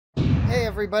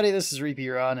everybody, this is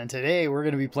ReapeeRon, and today we're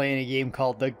going to be playing a game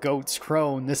called the Goat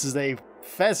Crone. This is a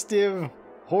festive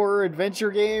horror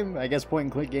adventure game, I guess point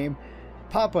and click game.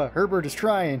 Papa, Herbert is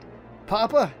trying.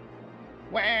 Papa?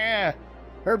 Wah!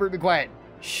 Herbert, be quiet.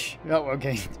 Shh. Oh,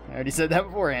 okay. I already said that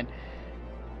beforehand.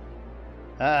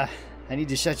 I need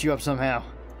to shut you up somehow.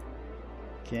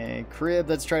 Okay, crib,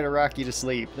 let's try to rock you to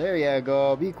sleep. There you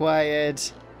go, be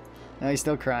quiet. No, he's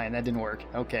still crying, that didn't work.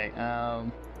 Okay,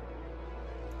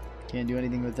 can't do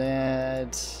anything with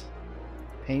that.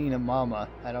 Painting a mama.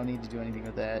 I don't need to do anything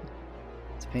with that.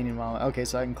 It's painting mama. Okay,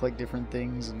 so I can click different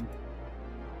things and...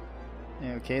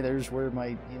 Okay, there's where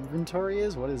my inventory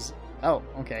is. What is... Oh,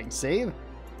 okay, I can save?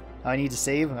 Oh, I need to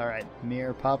save? Alright.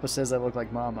 Mirror. Papa says I look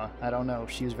like mama. I don't know.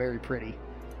 She was very pretty.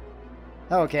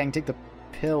 Oh, okay, I can take the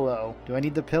pillow. Do I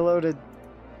need the pillow to...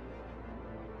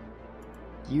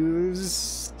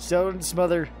 use... Don't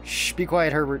smother. Shh, be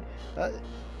quiet, Herbert.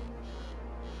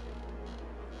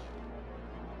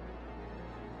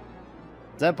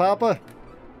 Is that Papa?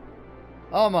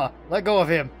 Alma, let go of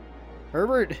him.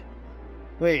 Herbert?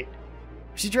 Wait,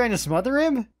 is she trying to smother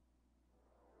him?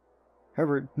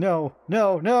 Herbert, no,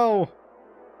 no, no!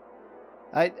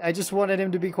 I just wanted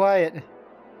him to be quiet.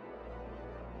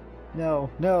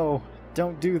 No, no,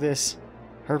 don't do this.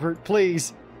 Herbert,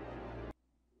 please.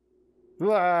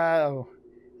 Wow.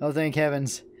 Oh, thank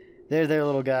heavens. There,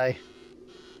 little guy.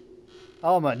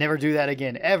 Alma, never do that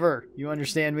again, ever. You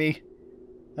understand me?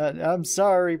 I'm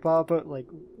sorry, Papa. Like,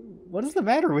 what is the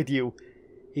matter with you?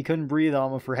 He couldn't breathe,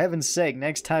 Alma. For heaven's sake,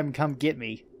 next time come get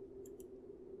me.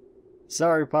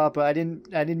 Sorry, Papa. I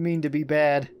didn't mean to be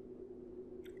bad.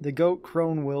 The Goat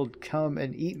Crone will come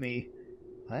and eat me.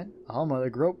 What? Alma,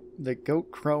 the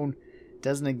Goat Crone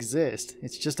doesn't exist.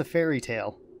 It's just a fairy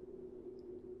tale.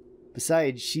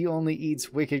 Besides, she only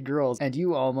eats wicked girls. And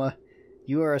you, Alma,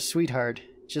 you are a sweetheart.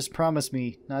 Just promise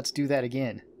me not to do that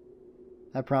again.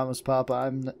 I promise,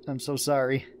 Papa. I'm so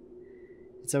sorry.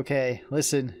 It's okay.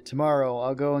 Listen, tomorrow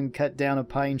I'll go and cut down a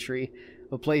pine tree.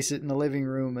 We'll place it in the living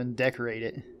room and decorate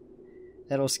it.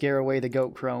 That'll scare away the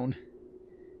Goat Crone.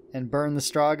 And burn the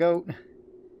straw goat?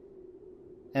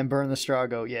 And burn the straw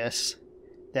goat, yes.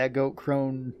 That Goat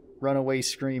Crone run away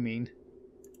screaming.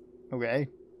 Okay.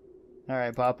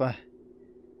 Alright, Papa.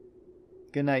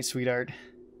 Good night, sweetheart.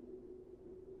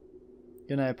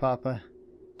 Good night, Papa.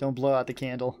 Don't blow out the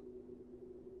candle.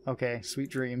 Okay,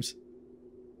 sweet dreams.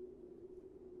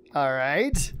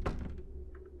 Alright.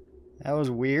 That was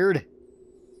weird.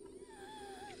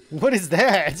 What is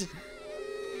that?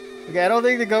 Okay, I don't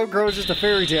think the Goat Crone is just a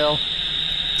fairy tale.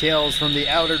 Tales from the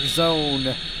outer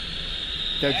zone.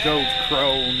 The Goat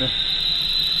Crone.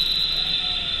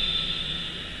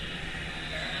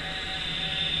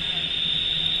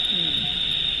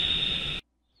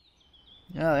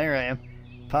 Oh, there I am.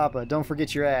 Papa, don't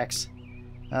forget your axe.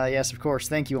 Yes, of course.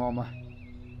 Thank you, Alma.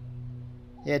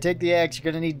 Yeah, take the axe.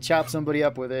 You're gonna need to chop somebody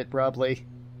up with it, probably.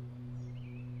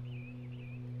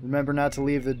 Remember not to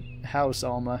leave the house,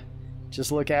 Alma.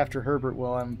 Just look after Herbert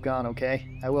while I'm gone,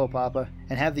 okay? I will, Papa.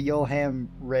 And have the yule ham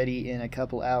ready in a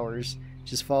couple hours.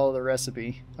 Just follow the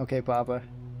recipe. Okay, Papa.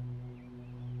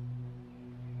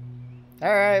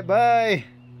 Alright, bye!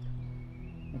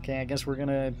 Okay, I guess we're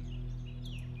gonna...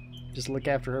 just look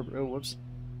after Herbert. Oh, whoops.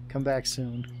 Come back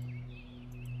soon.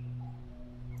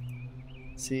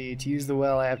 See, to use the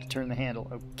well, I have to turn the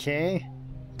handle. Okay.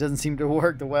 It doesn't seem to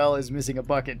work. The well is missing a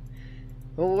bucket.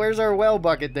 Well, where's our well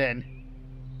bucket then?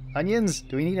 Onions?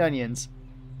 Do we need onions?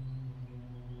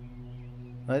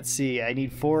 Let's see. I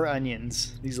need 4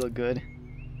 onions. These look good.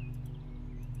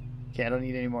 Okay, I don't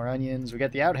need any more onions. We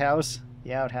got the outhouse.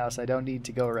 The outhouse, I don't need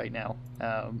to go right now.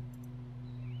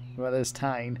 Well, there's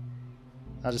thyme.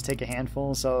 I'll just take a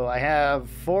handful. So I have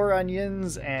 4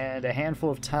 onions and a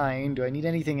handful of thyme. Do I need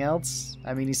anything else?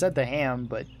 I mean, he said the ham,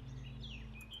 but...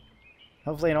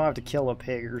 hopefully I don't have to kill a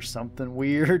pig or something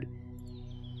weird.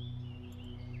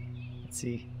 Let's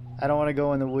see. I don't want to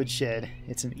go in the woodshed.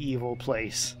 It's an evil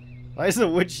place. Why is the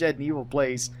woodshed an evil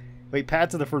place? Wait, path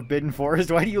to the Forbidden Forest?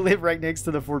 Why do you live right next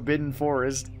to the Forbidden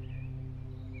Forest?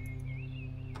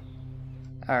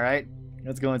 Alright,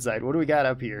 let's go inside. What do we got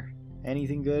up here?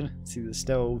 Anything good? Let's see the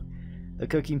stove. The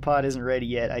cooking pot isn't ready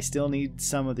yet. I still need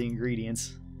some of the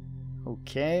ingredients.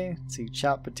 Okay. Let's see,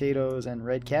 chopped potatoes and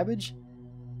red cabbage.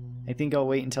 I think I'll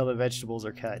wait until the vegetables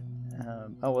are cut.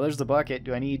 Oh, well, there's the bucket.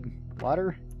 Do I need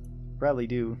water? Probably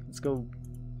do. Let's go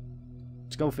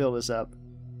fill this up.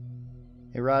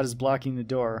 A rod is blocking the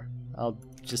door. I'll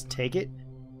just take it.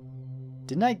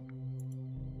 Didn't I?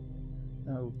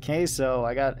 Okay, so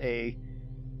I got an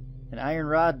iron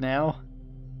rod now.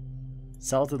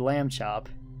 Salted lamb chop.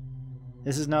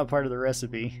 This is not part of the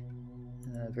recipe.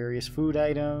 Various food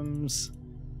items.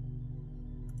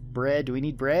 Bread. Do we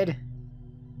need bread?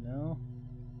 No.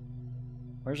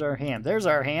 Where's our ham? There's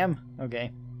our ham.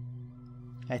 Okay.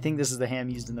 I think this is the ham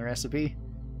used in the recipe.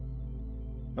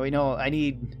 Oh wait, no, I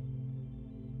need...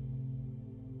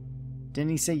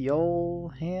 Didn't he say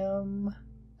yule ham?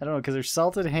 I don't know, because there's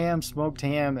salted ham, smoked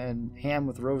ham, and ham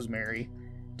with rosemary.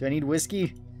 Do I need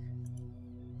whiskey?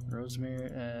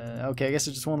 Rosemary... okay, I guess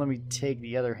it just won't let me take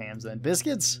the other hams then.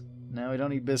 Biscuits? No, we don't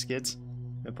need biscuits.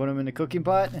 I put them in a cooking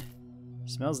pot.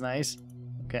 Smells nice.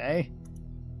 Okay.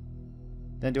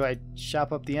 Then do I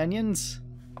chop up the onions?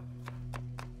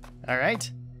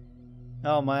 Alright.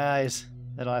 Oh, my eyes.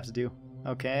 That'll have to do.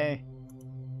 Okay.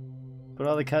 Put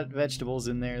all the cut vegetables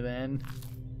in there then.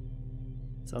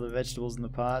 That's all the vegetables in the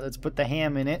pot. Let's put the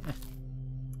ham in it.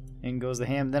 In goes the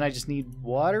ham. Then I just need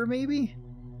water, maybe?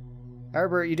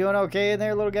 Hurbert, you doing okay in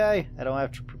there, little guy? I don't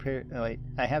have to prepare... Oh, wait.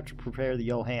 I have to prepare the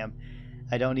yule ham.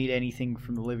 I don't need anything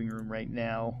from the living room right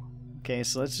now. Okay,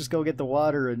 so let's just go get the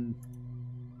water and...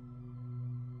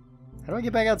 How do I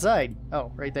get back outside?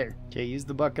 Oh, right there. Okay, use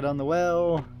the bucket on the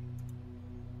well.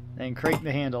 And crank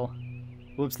the handle.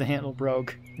 Whoops, the handle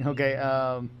broke. Okay,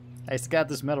 I just got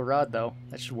this metal rod, though.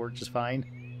 That should work just fine.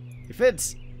 It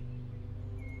fits!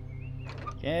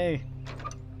 Okay.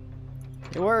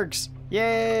 It works!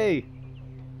 Yay!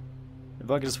 The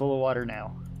bucket is full of water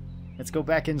now. Let's go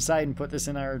back inside and put this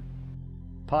in our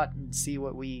pot and see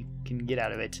what we can get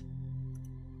out of it.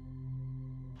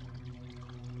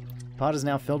 The pot is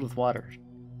now filled with water.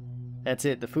 That's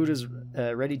it. The food is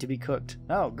ready to be cooked.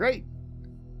 Oh, great!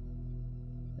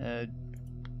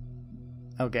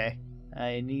 Okay.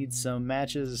 I need some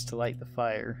matches to light the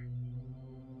fire.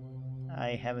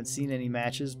 I haven't seen any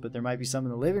matches, but there might be some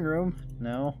in the living room.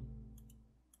 No.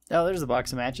 Oh, there's a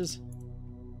box of matches.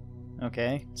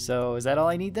 Okay, so is that all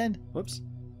I need then? Whoops.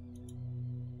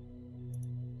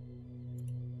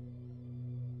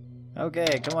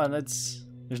 Okay, come on, let's...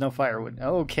 There's no firewood.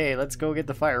 Okay, let's go get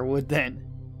the firewood then.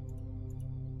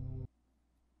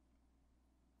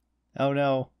 Oh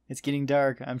no, it's getting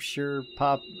dark. I sure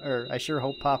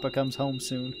hope Papa comes home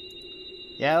soon.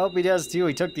 Yeah, I hope he does too.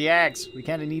 He took the axe. We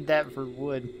kind of need that for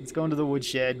wood. Let's go into the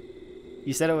woodshed.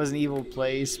 You said it was an evil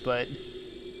place, but...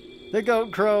 The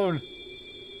Goat Crone!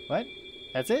 What?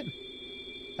 That's it?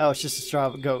 Oh, it's just a straw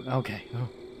goat. Okay. Oh.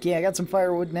 Okay, I got some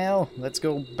firewood now. Let's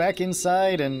go back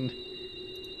inside and...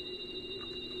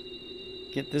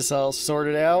 get this all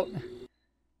sorted out.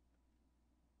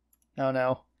 Oh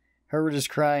no. Herbert is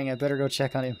crying. I better go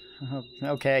check on him. Oh,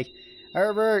 okay.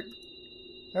 Herbert!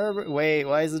 Herbert! Wait,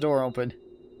 why is the door open?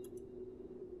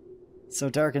 It's so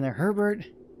dark in there. Herbert!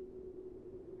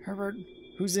 Herbert?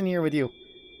 Who's in here with you?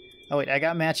 Oh wait, I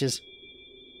got matches.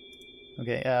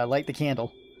 Okay, light the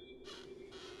candle.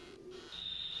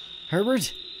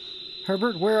 Herbert?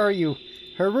 Herbert, where are you?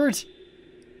 Herbert?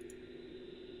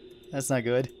 That's not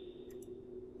good.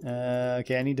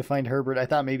 Okay, I need to find Herbert. I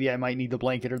thought maybe I might need the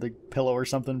blanket or the pillow or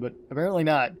something, but apparently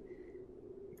not.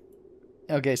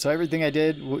 Okay, so everything I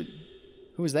did... Who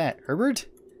was that? Herbert?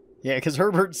 Yeah, because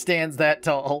Herbert stands that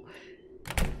tall.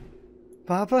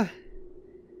 Papa?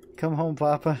 Come home,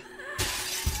 Papa.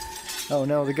 Oh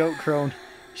no, the Goat Crone.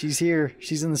 She's here.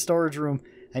 She's in the storage room.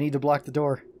 I need to block the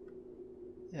door.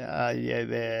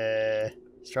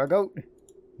 Straw goat?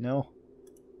 No.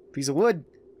 Piece of wood.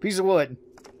 Piece of wood.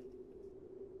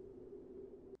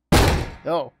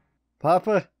 Oh.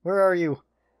 Papa, where are you?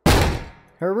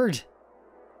 Herbert?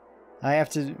 I have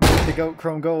to make the Goat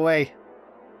Crone go away.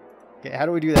 Okay, how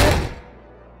do we do that?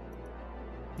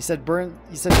 You said burn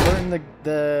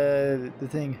the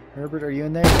thing. Herbert, are you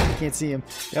in there? I can't see him.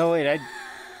 Oh wait,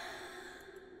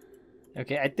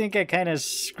 okay, I think I kind of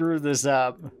screwed this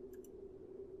up.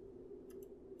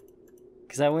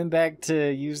 Because I went back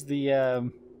to use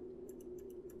the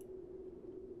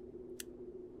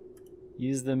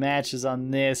matches on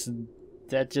this, and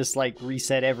that just like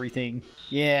reset everything.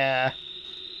 Yeah.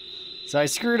 So I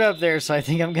screwed up there, so I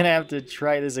think I'm gonna have to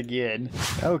try this again.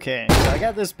 Okay, so I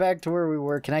got this back to where we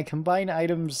were. Can I combine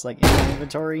items like in my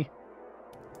inventory?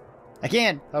 I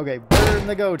can! Okay, burn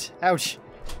the goat. Ouch.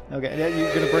 Okay,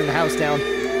 you're gonna burn the house down.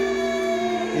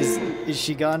 Is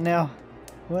she gone now?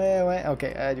 Wait,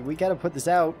 okay, we gotta put this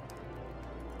out.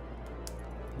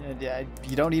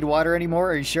 You don't need water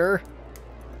anymore, are you sure?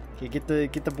 Okay, get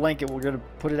the blanket, we're gonna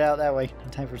put it out that way.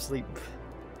 No time for sleep.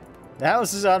 The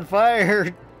house is on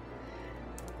fire!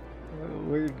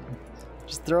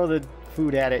 Just throw the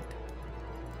food at it.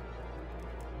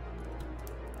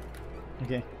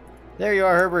 Okay. There you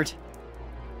are, Herbert.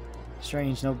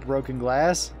 Strange, no broken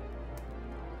glass.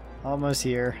 Almost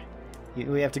here.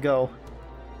 We have to go.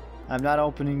 I'm not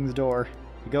opening the door.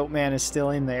 The goat man is still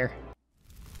in there.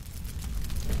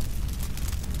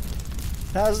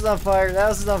 The house is on fire. The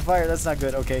house is on fire. That's not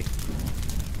good. Okay.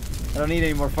 I don't need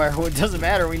any more firewood. Doesn't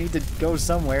matter. We need to go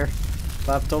somewhere.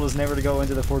 Bob told us never to go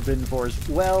into the Forbidden Forest.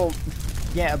 Well,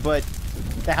 yeah, but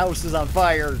the house is on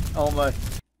fire, Alma.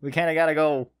 We kind of gotta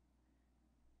go.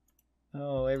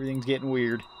 Oh, everything's getting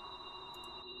weird.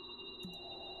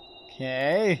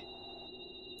 Okay.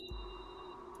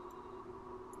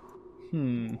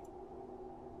 Maybe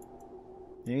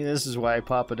this is why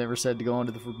Papa never said to go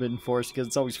into the Forbidden Forest, because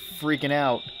it's always freaking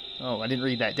out. Oh, I didn't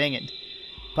read that. Dang it.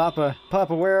 Papa,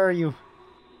 where are you?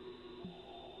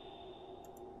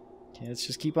 Okay, let's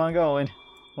just keep on going.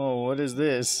 Oh, what is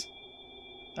this?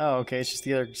 Oh, okay, it's just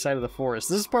the other side of the forest.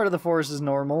 This part of the forest is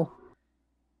normal.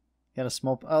 Got a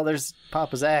small... Oh, there's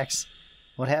Papa's axe.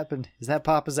 What happened? Is that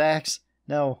Papa's axe?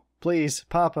 No. Please,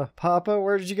 Papa,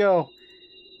 where did you go?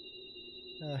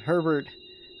 Herbert,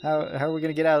 how are we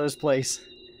gonna get out of this place?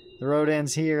 The road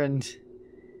ends here and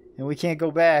we can't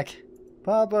go back.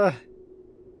 Papa!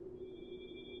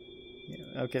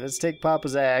 Yeah, okay, let's take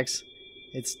Papa's axe.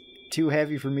 It's too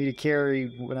heavy for me to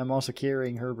carry when I'm also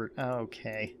carrying Herbert.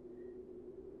 Okay.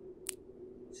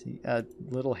 Let's see,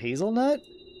 little hazelnut?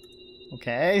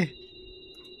 Okay.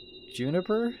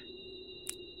 Juniper?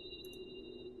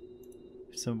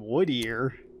 Some wood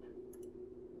ear.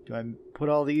 Do I put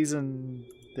all these in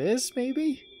this,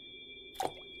 maybe?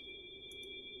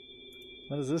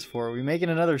 What is this for? Are we making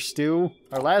another stew?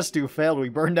 Our last stew failed. We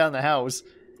burned down the house.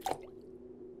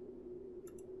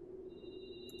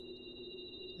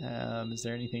 Is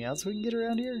there anything else we can get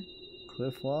around here?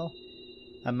 Cliff wall?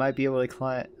 I might be able to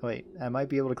climb... Wait, I might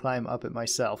be able to climb up it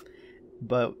myself.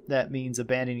 But that means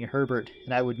abandoning Herbert,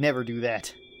 and I would never do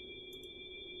that.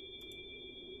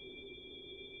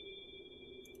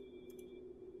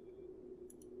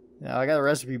 Now, I got a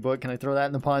recipe book. Can I throw that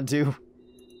in the pond too?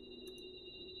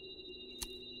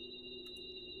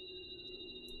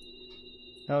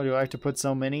 Oh, do I have to put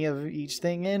so many of each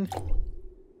thing in?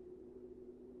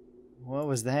 What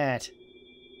was that?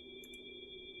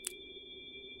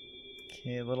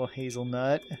 Okay, a little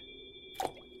hazelnut.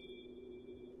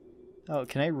 Oh,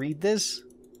 can I read this?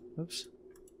 Oops.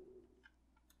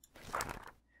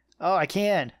 Oh, I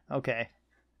can! Okay.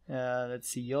 Let's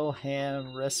see. Yule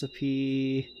ham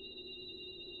recipe.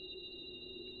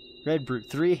 Red brew.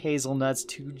 3 hazelnuts,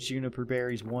 2 juniper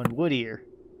berries, 1 wood ear.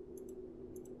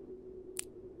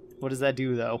 What does that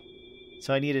do, though?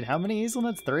 So I needed how many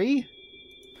hazelnuts? 3?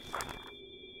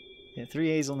 Yeah, 3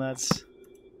 hazelnuts.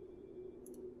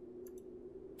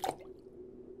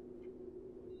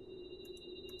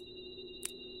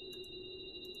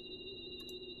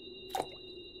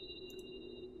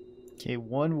 Okay,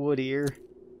 1 wood ear.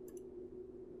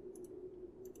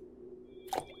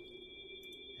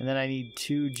 And then I need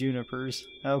 2 junipers.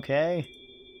 Okay.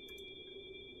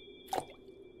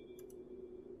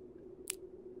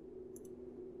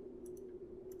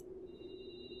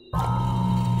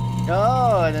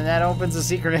 Oh, and then that opens a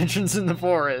secret entrance in the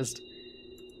forest.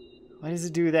 Why does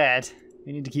it do that?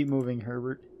 We need to keep moving,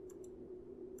 Herbert.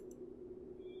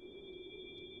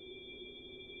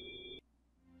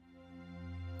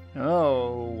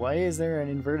 Oh, why is there an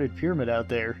inverted pyramid out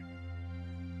there?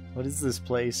 What is this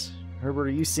place? Herbert,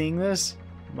 are you seeing this?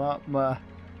 Papa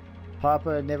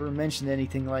never mentioned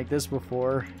anything like this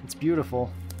before. It's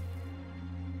beautiful.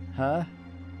 Huh?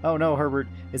 Oh no, Herbert.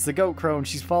 It's the Goat Crone.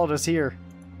 She's followed us here.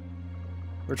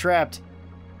 We're trapped.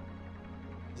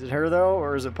 Is it her, though,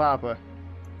 or is it Papa?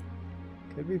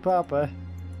 Could be Papa.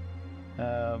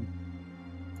 Let's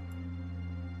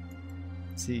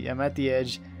see, I'm at the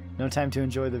edge. No time to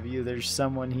enjoy the view. There's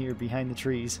someone here behind the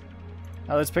trees.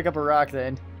 Oh, let's pick up a rock,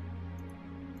 then.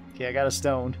 Okay, I got a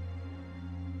stone.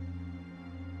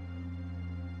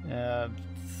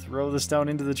 Throw the stone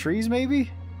into the trees, maybe?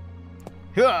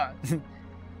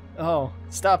 Oh,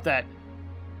 stop that.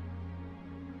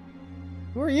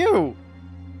 Who are you?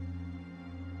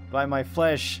 By my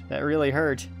flesh, that really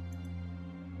hurt.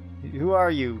 Who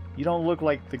are you? You don't look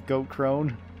like the Goat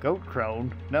Crone. Goat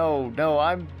Crone? No,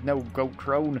 I'm no Goat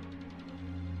Crone.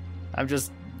 I'm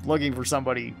just looking for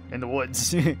somebody in the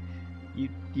woods.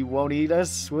 You won't eat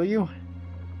us, will you?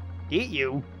 Eat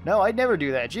you? No, I'd never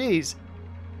do that. Jeez.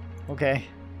 Okay.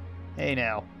 Hey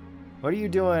now. What are you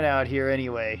doing out here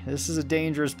anyway? This is a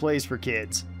dangerous place for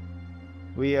kids.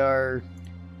 We are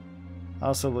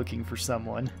also looking for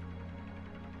someone.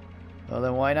 Well,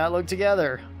 then why not look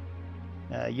together?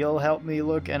 You'll help me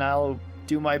look and I'll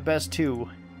do my best too.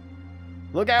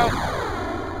 Look out!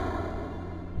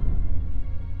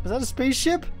 Was that a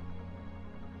spaceship?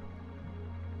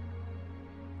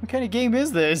 What kind of game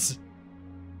is this?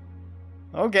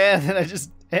 Okay, and then it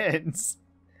just ends.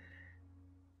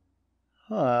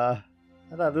 Huh.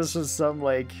 I thought this was some,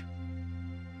 like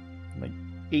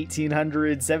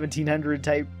 1800, 1700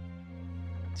 type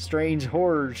strange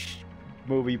horror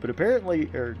movie, but apparently,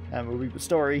 or not movie, but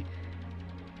story.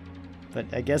 But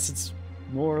I guess it's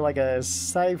more like a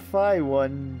sci-fi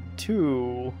one,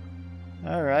 too.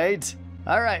 Alright.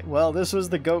 Alright, well, this was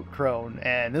the Goat Crone,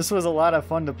 and this was a lot of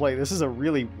fun to play. This is a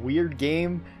really weird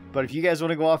game, but if you guys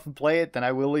want to go off and play it, then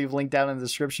I will leave a link down in the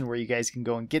description where you guys can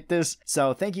go and get this.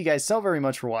 So thank you guys so very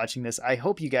much for watching this. I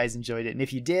hope you guys enjoyed it, and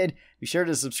if you did, be sure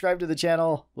to subscribe to the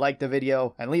channel, like the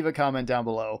video, and leave a comment down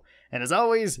below. And as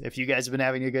always, if you guys have been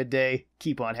having a good day,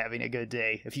 keep on having a good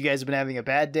day. If you guys have been having a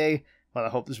bad day, well, I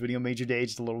hope this video made your day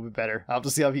just a little bit better. I'll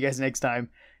just see all of you guys next time.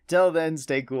 Till then,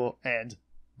 stay cool, and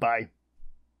bye.